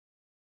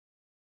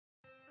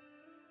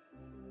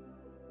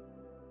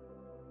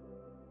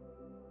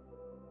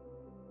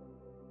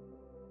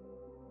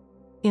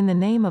In the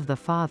name of the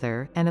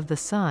Father, and of the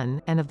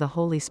Son, and of the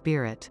Holy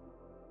Spirit.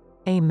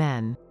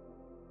 Amen.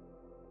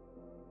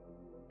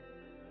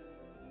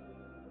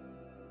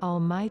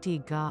 Almighty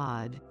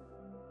God,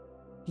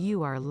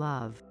 you are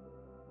love.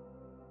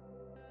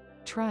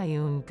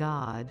 Triune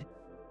God,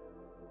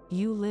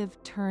 you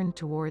live turned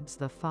towards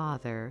the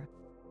Father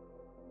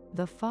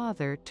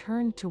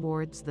turned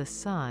towards the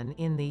Son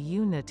in the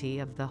unity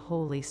of the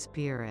Holy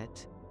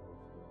Spirit.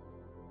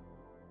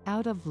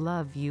 Out of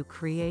love you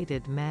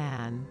created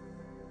man,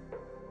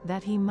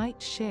 that he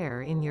might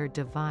share in your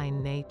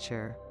divine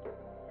nature.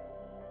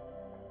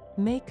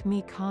 Make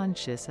me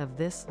conscious of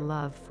this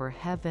love for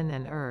heaven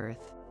and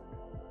earth,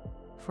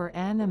 for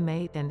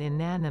animate and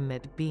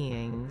inanimate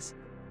beings,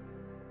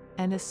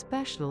 and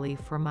especially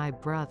for my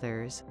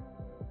brothers,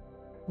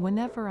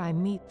 whenever I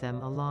meet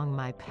them along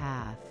my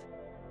path.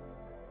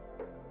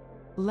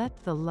 Let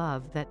the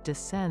love that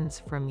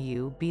descends from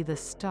you be the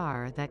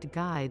star that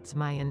guides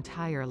my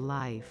entire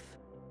life.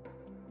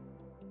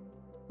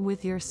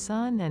 With your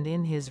Son and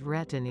in his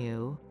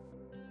retinue,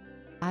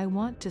 I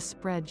want to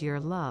spread your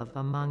love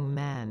among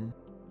men.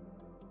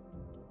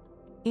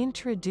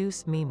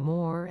 Introduce me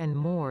more and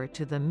more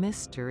to the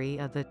mystery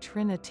of the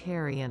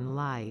Trinitarian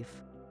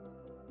life,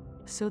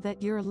 so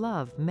that your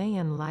love may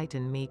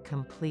enlighten me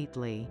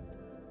completely.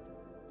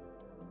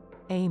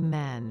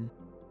 Amen.